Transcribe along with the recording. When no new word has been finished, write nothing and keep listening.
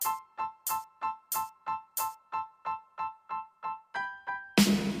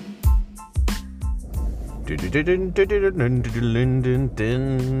Good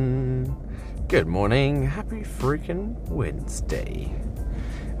morning, happy freaking Wednesday.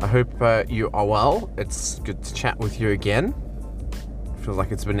 I hope you are well. It's good to chat with you again. Feels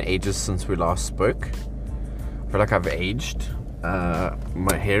like it's been ages since we last spoke. I feel like I've aged.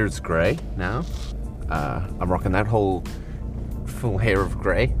 My hair is grey now. I'm rocking that whole full head of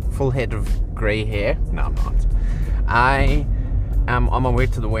grey hair. No, I'm not. I am on my way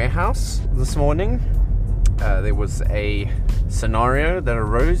to the warehouse this morning. There was a scenario that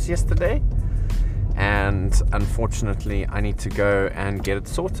arose yesterday, and unfortunately I need to go and get it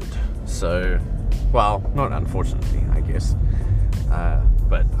sorted. So, well, not unfortunately, I guess,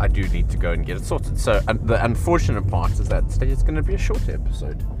 but I do need to go and get it sorted. So the unfortunate part is that today is going to be a shorter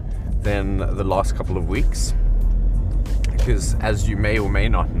episode than the last couple of weeks, because as you may or may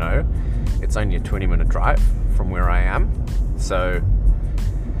not know, it's only a 20-minute drive from where I am. So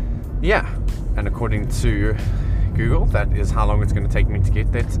yeah, and according to Google, that is how long it's going to take me to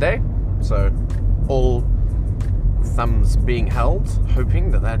get there today. So all thumbs being held, hoping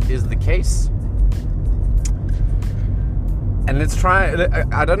that that is the case. And let's try.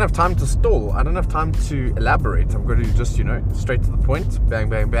 I don't have time to stall. I don't have time to elaborate. I'm going to just, straight to the point. Bang,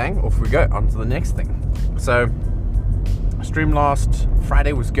 bang, bang. Off we go. On to the next thing. So, stream last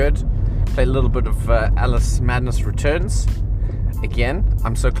Friday was good. Played a little bit of Alice Madness Returns. Again,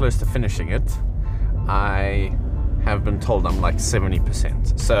 I'm so close to finishing it. I have been told I'm like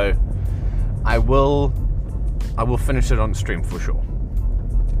 70%. So, I will finish it on stream for sure.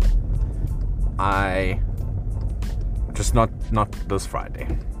 Just not this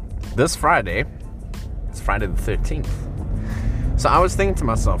Friday. This Friday, it's Friday the 13th. So I was thinking to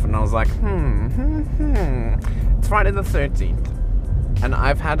myself, and I was like, it's Friday the 13th, and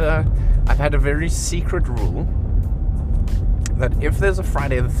I've had a very secret rule that if there's a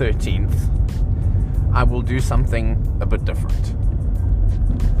Friday the 13th, I will do something a bit different.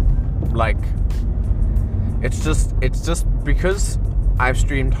 Like, it's just because I've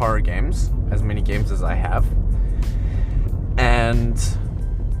streamed horror games, as many games as I have, and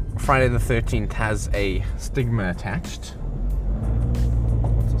Friday the 13th has a stigma attached.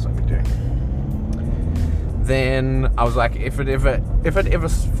 What's this over doing? Then I was like, if it ever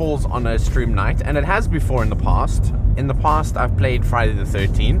falls on a stream night, and it has before in the past. In the past, I've played Friday the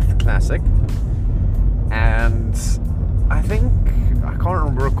 13th Classic, and I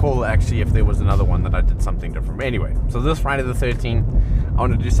can't recall actually if there was another one that I did something different. But anyway, so this Friday the 13th, I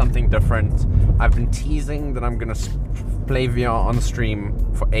want to do something different. I've been teasing that I'm going to play VR on stream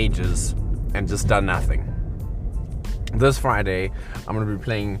for ages and just done nothing. This Friday, I'm going to be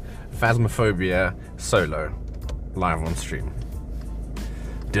playing Phasmophobia solo live on stream.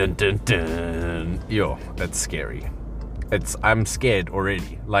 Dun dun dun. Yo, that's scary. I'm scared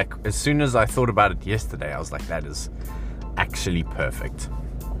already. Like, as soon as I thought about it yesterday, I was like, that is actually perfect.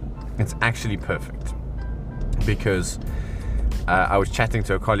 It's actually perfect. Because I was chatting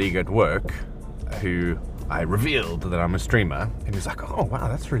to a colleague at work who I revealed that I'm a streamer, and he was like, oh wow,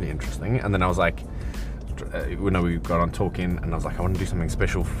 that's really interesting. And then I was like, we got on talking, and I was like, I want to do something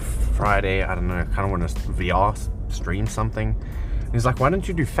special Friday. I don't know, I kind of want to VR stream something. And he's like, why don't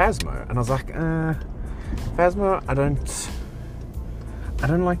you do Phasmo? And I was like, Phasmo, I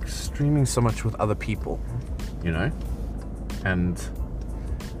don't like streaming so much with other people, and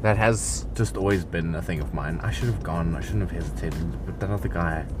that has just always been a thing of mine. I should have gone, I shouldn't have hesitated, but that other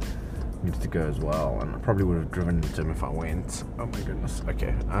guy needed to go as well, and I probably would have driven into him if I went. Oh my goodness.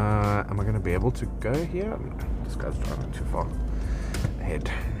 Okay, am I going to be able to go here? No, this guy's driving too far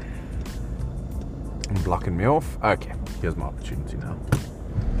ahead and blocking me off. Okay, here's my opportunity now.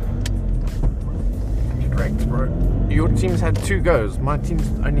 Get wrecked, bro. Your team's had 2 goes. My team's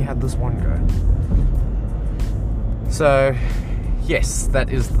only had this 1 go. So yes, that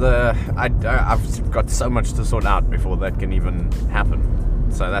is I've got so much to sort out before that can even happen.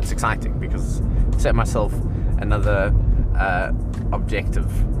 So that's exciting, because I set myself another objective.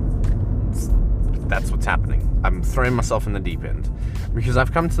 That's what's happening. I'm throwing myself in the deep end, because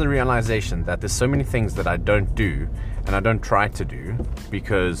I've come to the realization that there's so many things that I don't do, and I don't try to do,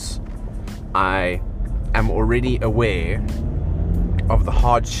 because I am already aware of the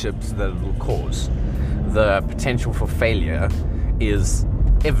hardships that it will cause. The potential for failure is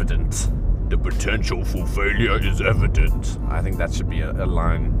evident. The potential for failure is evident. I think that should be a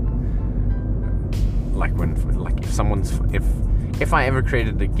line. Like if I ever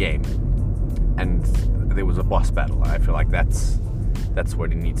created a game and there was a boss battle, I feel like that's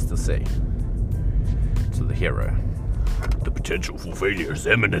what he needs to say to the hero. The potential for failure is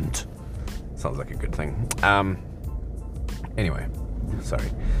imminent. Sounds like a good thing. Anyway, sorry.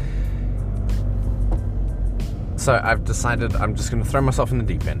 So I've decided I'm just going to throw myself in the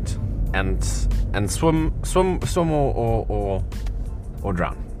deep end and swim or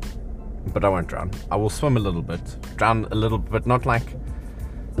drown. But I won't drown. I will swim a little bit, drown a little bit, not like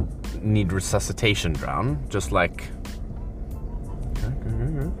need resuscitation drown, just like,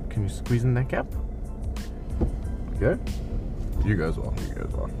 go. Can you squeeze in that gap? Go. You go as well.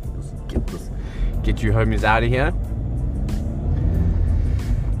 Just get you homies out of here.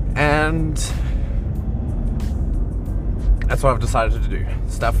 And that's what I've decided to do.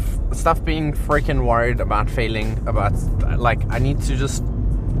 Stuff being freaking worried about failing, about, like, I need to just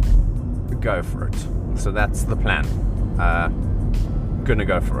go for it. So that's the plan. Gonna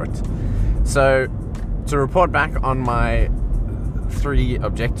go for it. So to report back on my 3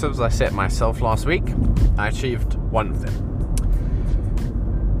 objectives I set myself last week, I achieved 1 of them.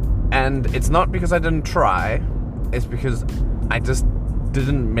 And it's not because I didn't try, it's because I just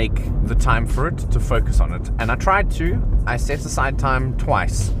didn't make the time for it to focus on it. And I tried to. I set aside time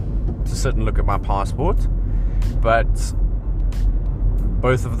twice to sit and look at my passport, but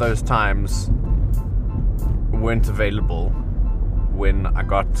both of those times weren't available when I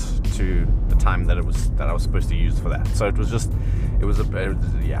got to the time that I was supposed to use for that. So it was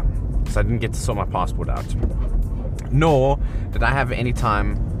yeah. So I didn't get to sort my passport out. Nor did I have any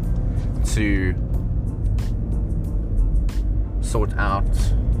time to sort out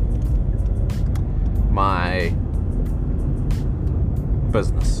my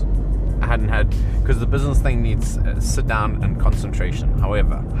business. I hadn't had, because the business thing needs sit down and concentration.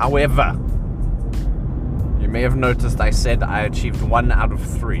 However, you may have noticed I said I achieved 1 out of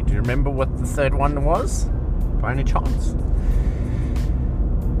 3. Do you remember what the 3rd one was, by any chance?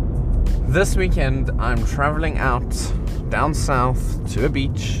 This weekend I'm traveling out down south to a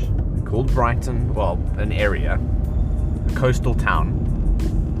beach called Brighton. Well, an area, a coastal town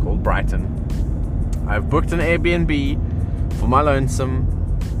called Brighton. I've booked an Airbnb for my lonesome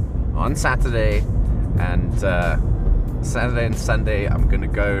on Saturday, and Saturday and Sunday I'm gonna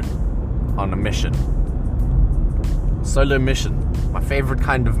go on a mission. Solo mission, my favorite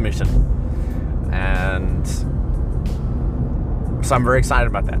kind of mission. And so I'm very excited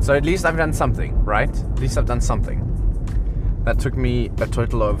about that. So at least I've done something, right? At least I've done something. That took me a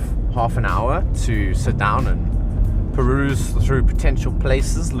total of half an hour to sit down and peruse through potential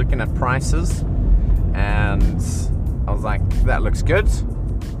places, looking at prices. And I was like, that looks good.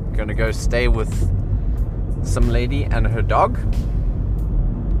 I'm gonna go stay with some lady and her dog,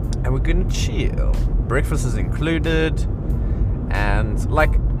 and we're gonna chill. Breakfast is included, and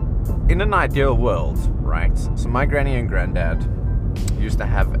like in an ideal world, right? So my granny and granddad used to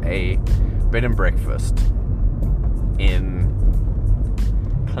have a bed and breakfast in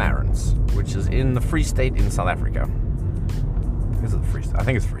Clarence, which is in the Free State in South Africa. Is it the Free State? I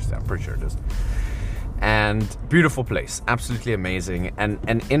think it's Free State. I'm pretty sure it is. And beautiful place, absolutely amazing. And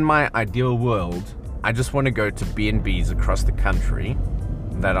in my ideal world, I just want to go to B&Bs across the country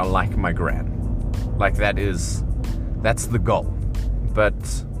that are like my gran. Like that's the goal.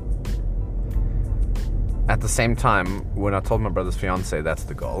 But at the same time, when I told my brother's fiance that's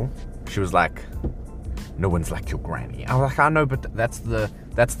the goal, she was like, no one's like your granny. I was like, I know, but that's the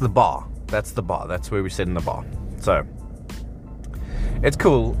bar. That's the bar. That's where we sit in the bar. So it's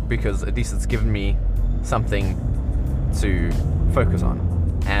cool because at least it's given me something to focus on.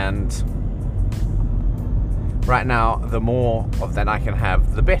 And right now, the more of that I can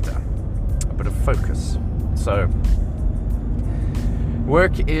have, the better. A bit of focus. So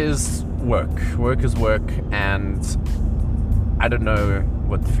work is work. Work is work, and I don't know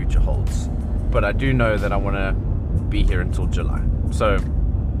what the future holds. But I do know that I want to be here until July. So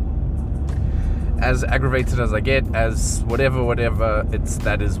as aggravated as I get, as whatever,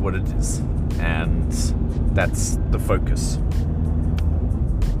 that is what it is. And that's the focus.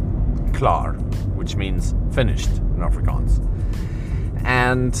 Klaar, which means finished in Afrikaans.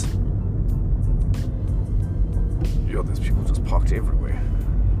 And yo, there's people just parked everywhere.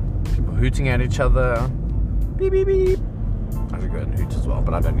 People hooting at each other. Beep, beep, beep. I should go and hoot as well,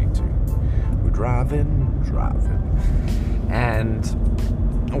 but I don't need to. We're driving. And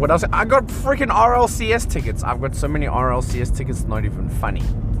what else? I got freaking RLCS tickets. I've got so many RLCS tickets, it's not even funny.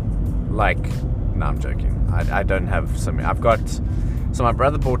 Like, no, I'm joking. I don't have so many. So my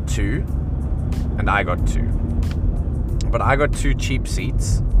brother bought 2, and I got 2. But I got 2 cheap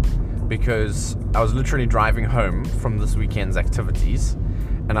seats because I was literally driving home from this weekend's activities,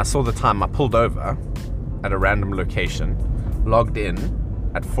 and I saw the time. I pulled over at a random location, logged in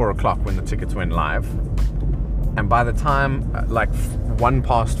at 4 o'clock when the tickets went live, and by the time like 1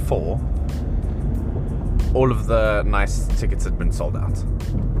 past 4, all of the nice tickets had been sold out.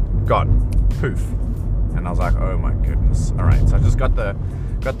 Gone. Poof. And I was like, oh my goodness. All right, so I just got the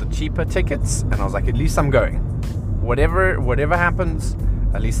cheaper tickets, and I was like, at least I'm going. Whatever happens,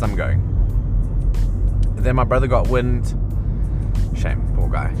 at least I'm going. Then my brother got wind. Shame, poor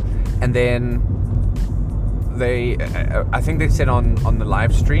guy. And then I think they said on the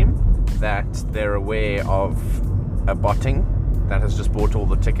live stream that they're aware of a botting that has just bought all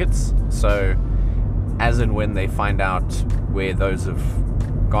the tickets. So as and when they find out where those have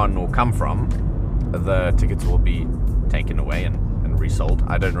gone or come from, the tickets will be taken away and resold.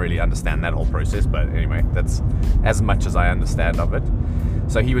 I don't really understand that whole process, but anyway, that's as much as I understand of it.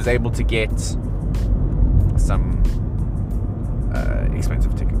 So he was able to get some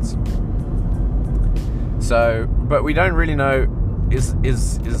expensive tickets. So, but we don't really know, is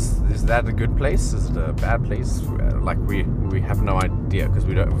that a good place? Is it a bad place? Like we have no idea, because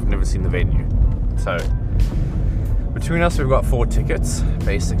we've never seen the venue. So between us, we've got 4 tickets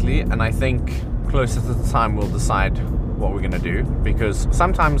basically, and I think closer to the time we'll decide what we're going to do, because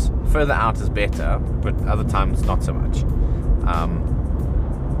sometimes further out is better, but other times not so much.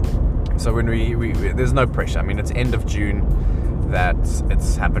 So when we there's no pressure. I mean, it's end of June that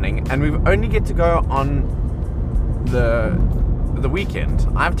it's happening, and we only get to go on the weekend.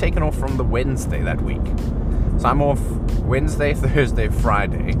 I've taken off from the Wednesday that week, so I'm off Wednesday, Thursday,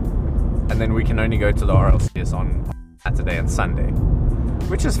 Friday, and then we can only go to the RLCS on Saturday and Sunday,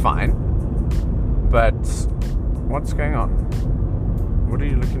 which is fine. But what's going on? What are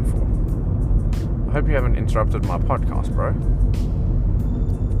you looking for? I hope you haven't interrupted my podcast, bro.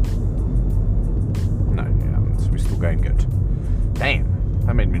 No, you haven't. We're still going good. Damn,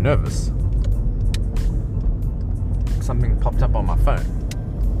 that made me nervous. Something popped up on my phone.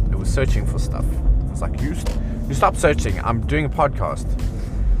 It was searching for stuff. I was like, you stop searching. I'm doing a podcast.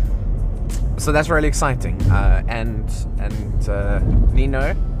 So that's really exciting. And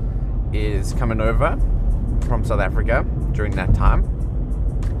Nino is coming over from South Africa during that time,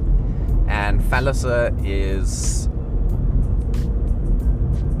 and Falisa is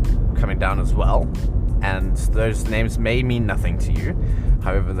coming down as well, and those names may mean nothing to you.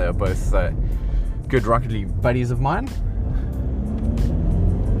 However, they're both good Rocket League buddies of mine,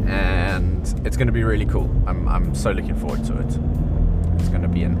 and it's going to be really cool. I'm so looking forward to it. It's going to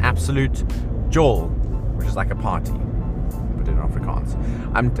be an absolute jol, which is like a party, but in Afrikaans.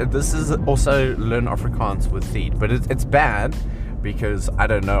 This is also Learn Afrikaans with Theed, but it's bad because I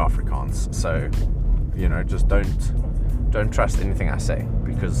don't know Afrikaans. So, just don't trust anything I say,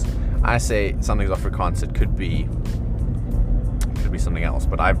 because I say something's Afrikaans, it could be something else,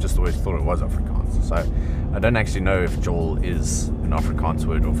 but I've just always thought it was Afrikaans. So I don't actually know if jol is an Afrikaans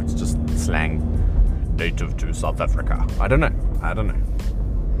word or if it's just slang native to South Africa. I don't know.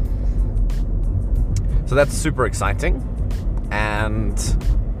 So that's super exciting, and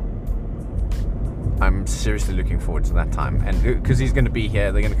I'm seriously looking forward to that time. And because he's going to be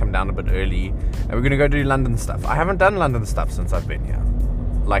here, they're going to come down a bit early, and we're going to go do London stuff. I haven't done London stuff since I've been here.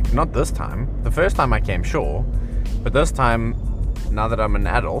 Like, not this time. The first time I came, sure, but this time, now that I'm an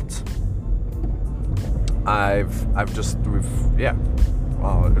adult, well, it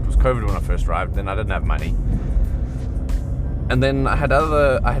was COVID when I first arrived. Then I didn't have money, and then I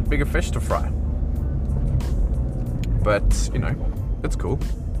had bigger fish to fry. But it's cool.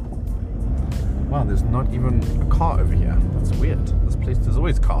 Wow, there's not even a car over here. That's weird. This place, there's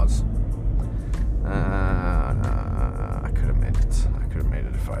always cars. I could have made it.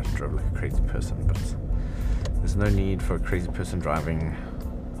 If I drove like a crazy person, but there's no need for a crazy person driving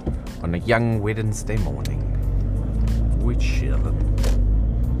on a young Wednesday morning. We're chilling.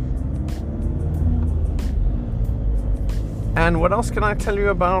 And what else can I tell you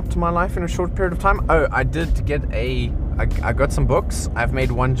about my life in a short period of time? Oh, I did get I got some books. I've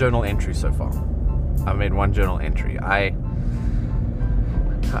made one journal entry so far. I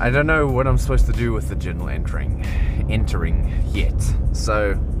don't know what I'm supposed to do with the journal entering yet.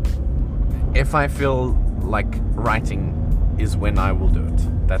 So if I feel like writing is when I will do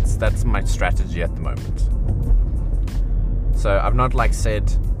it. That's my strategy at the moment. So I've not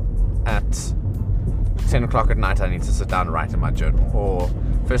said at 10 o'clock at night I need to sit down and write in my journal, or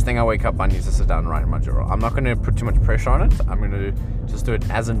first thing I wake up I need to sit down and write in my journal. I'm not going to put too much pressure on it. I'm going to just do it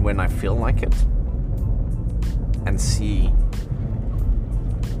as and when I feel like it, and see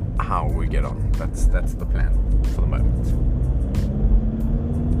how we get on. That's the plan for the moment.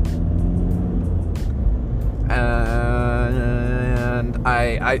 And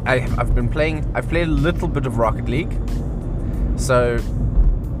I've played a little bit of Rocket League. So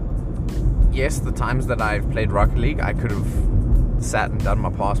yes, the times that I've played Rocket League, I could have sat and done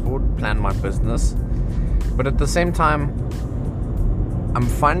my passport, planned my business, but at the same time, I'm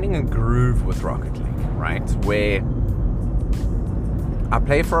finding a groove with Rocket League. right, where I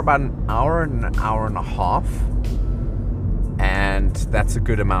play for about an hour and a half, and that's a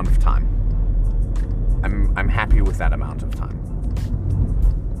good amount of time. I'm happy with that amount of time.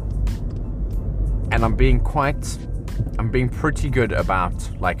 And I'm being pretty good about,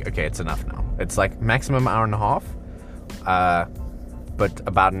 like, okay, it's enough now. It's like maximum hour and a half, but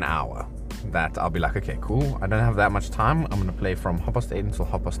about an hour. That I'll be like, okay, cool. I don't have that much time. I'm gonna play from 8:30 until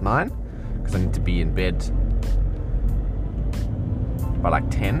 9:30 because I need to be in bed by like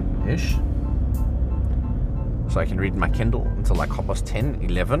 10-ish. So I can read my Kindle until like 10:30,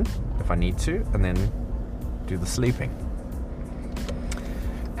 11 if I need to, and then do the sleeping.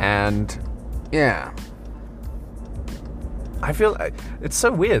 And yeah, I feel it's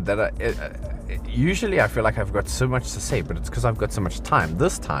so weird that usually I feel like I've got so much to say, but it's because I've got so much time.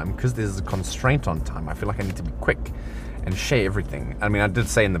 This time, because there's a constraint on time, I feel like I need to be quick and share everything. I mean, I did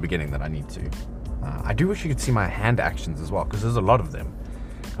say in the beginning that I need to. I do wish you could see my hand actions as well, because there's a lot of them,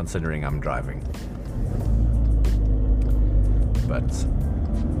 considering I'm driving. But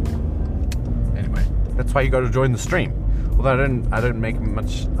anyway, that's why you got to join the stream. Although I don't make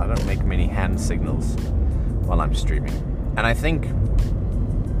many hand signals while I'm streaming. And I think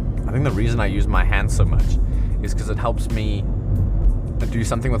the reason I use my hands so much is because it helps me do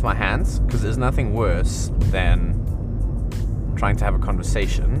something with my hands, because there's nothing worse than trying to have a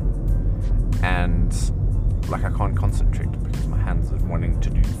conversation and like I can't concentrate because my hands are wanting to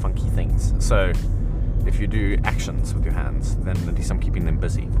do funky things. So if you do actions with your hands, then at least I'm keeping them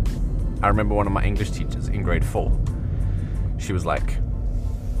busy. I remember one of my English teachers in grade 4, she was like,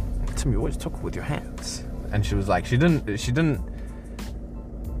 Tim, you always talk with your hands. And she was like, she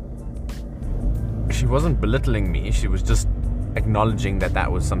wasn't belittling me, she was just acknowledging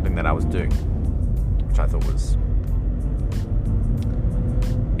that was something that I was doing, which I thought was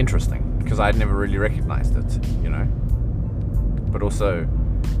interesting, because I'd never really recognized it, you know. But also,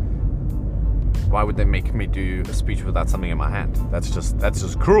 why would they make me do a speech without something in my hand? That's just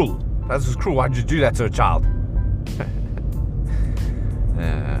cruel. That's just cruel. Why'd you do that to a child?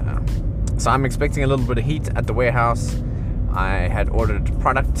 So I'm expecting a little bit of heat at the warehouse. I had ordered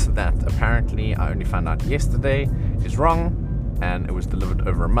product that apparently I only found out yesterday is wrong, and it was delivered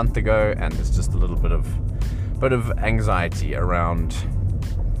over a month ago, and there's just a little bit of anxiety around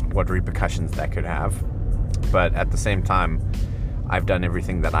what repercussions that could have. But at the same time, I've done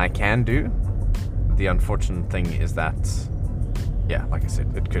everything that I can do. The unfortunate thing is that, yeah, like I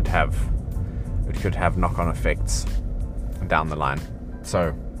said, it could have knock-on effects down the line.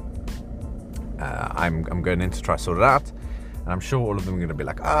 So I'm going in to try to sort it out, and I'm sure all of them are going to be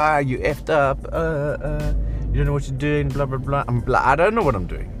like, you effed up, you don't know what you're doing, blah blah blah. I don't know what I'm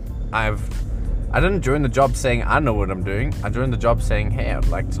doing. I didn't join the job saying I know what I'm doing. I joined the job saying, hey, I'd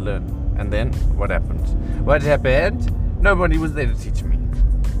like to learn. And then what happened? Nobody was there to teach me.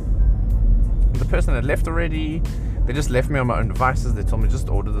 The person had left already. They just left me on my own devices. They told me, just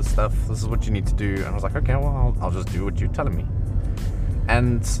order this stuff, this is what you need to do. And I was like, okay, well, I'll just do what you're telling me.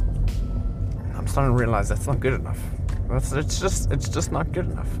 And I'm starting to realize that's not good enough. It's just not good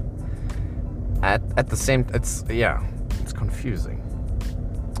enough. At the same, it's confusing.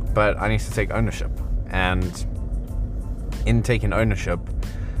 But I need to take ownership, and in taking ownership,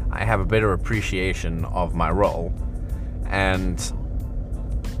 I have a better appreciation of my role. And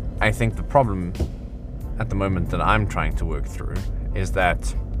I think the problem at the moment that I'm trying to work through is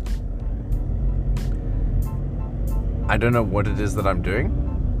that I don't know what it is that I'm doing,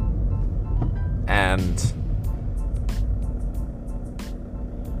 and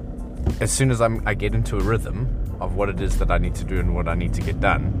as soon as I get into a rhythm of what it is that I need to do and what I need to get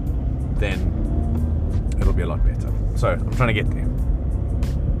done, then it'll be a lot better. So I'm trying to get there.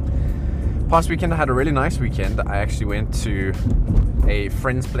 Past weekend I had a really nice weekend. I actually went to a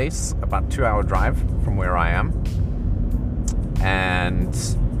friend's place, about 2-hour drive from where I am, and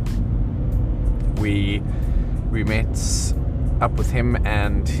we met up with him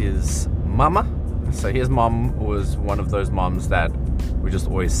and his mama. So his mom was one of those moms that we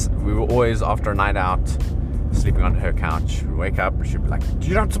were always after a night out sleeping on her couch. We'd wake up and she'd be like,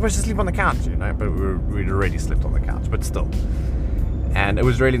 you're not supposed to sleep on the couch, you know, but we'd already slept on the couch, but still. And it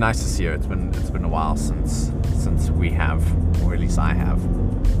was really nice to see her. It's been a while since we have, or at least I have.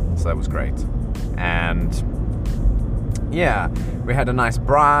 So that was great. And yeah, we had a nice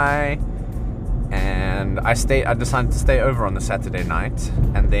braai, and I decided to stay over on the Saturday night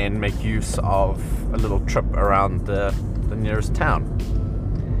and then make use of a little trip around the nearest town.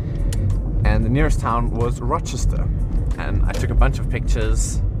 And the nearest town was Rochester. And I took a bunch of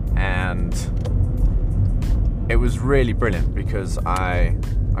pictures, and it was really brilliant because I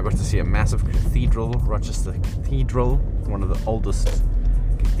I got to see a massive cathedral, Rochester Cathedral, one of the oldest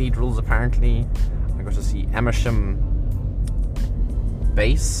cathedrals apparently. I got to see Amersham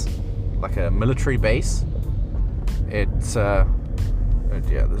base, like a military base. It's oh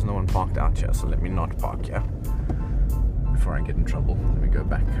dear, there's no one parked out here, so let me not park here before I get in trouble. Let me go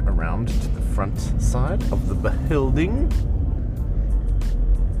back around to the front side of the building.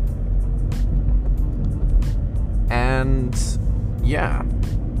 And yeah,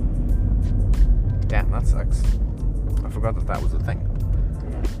 damn, that sucks. I forgot that was a thing.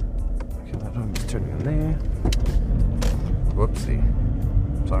 Okay, that one is turning in there. Whoopsie.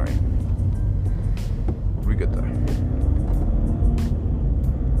 Sorry. We're good though.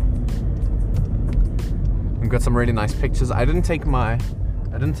 We've got some really nice pictures. I didn't take my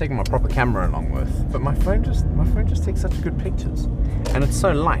proper camera along with, but my phone just takes such good pictures, and it's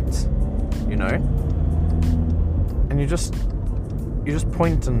so light, you know. And you just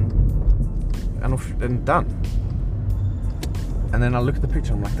point and done. And then I look at the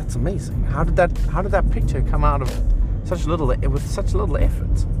picture and I'm like, that's amazing. How did that picture come out of such little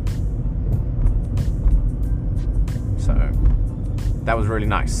effort? So that was really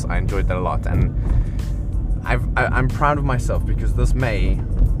nice. I enjoyed that a lot, and I'm proud of myself because this May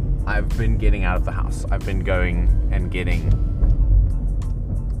I've been getting out of the house. I've been going and getting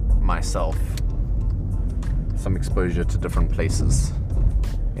myself some exposure to different places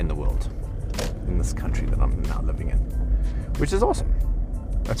in the world, in this country that I'm now living in, which is awesome.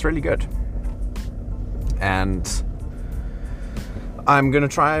 That's really good. And I'm going to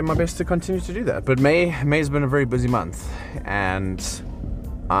try my best to continue to do that. But May's been a very busy month, and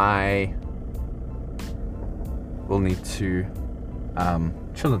I will need to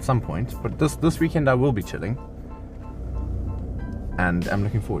chill at some point. But this weekend I will be chilling, and I'm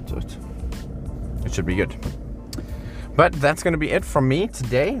looking forward to it. It should be good. But that's going to be it from me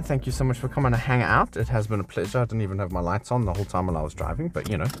today. Thank you so much for coming to hang out. It has been a pleasure. I didn't even have my lights on the whole time while I was driving, but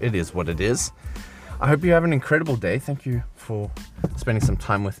you know, it is what it is. I hope you have an incredible day. Thank you for spending some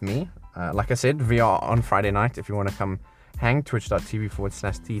time with me. Like I said, VR on Friday night. If you want to come hang,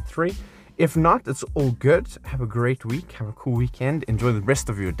 twitch.tv/T3. If not, it's all good. Have a great week. Have a cool weekend. Enjoy the rest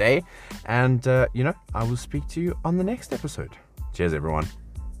of your day. And, you know, I will speak to you on the next episode. Cheers, everyone.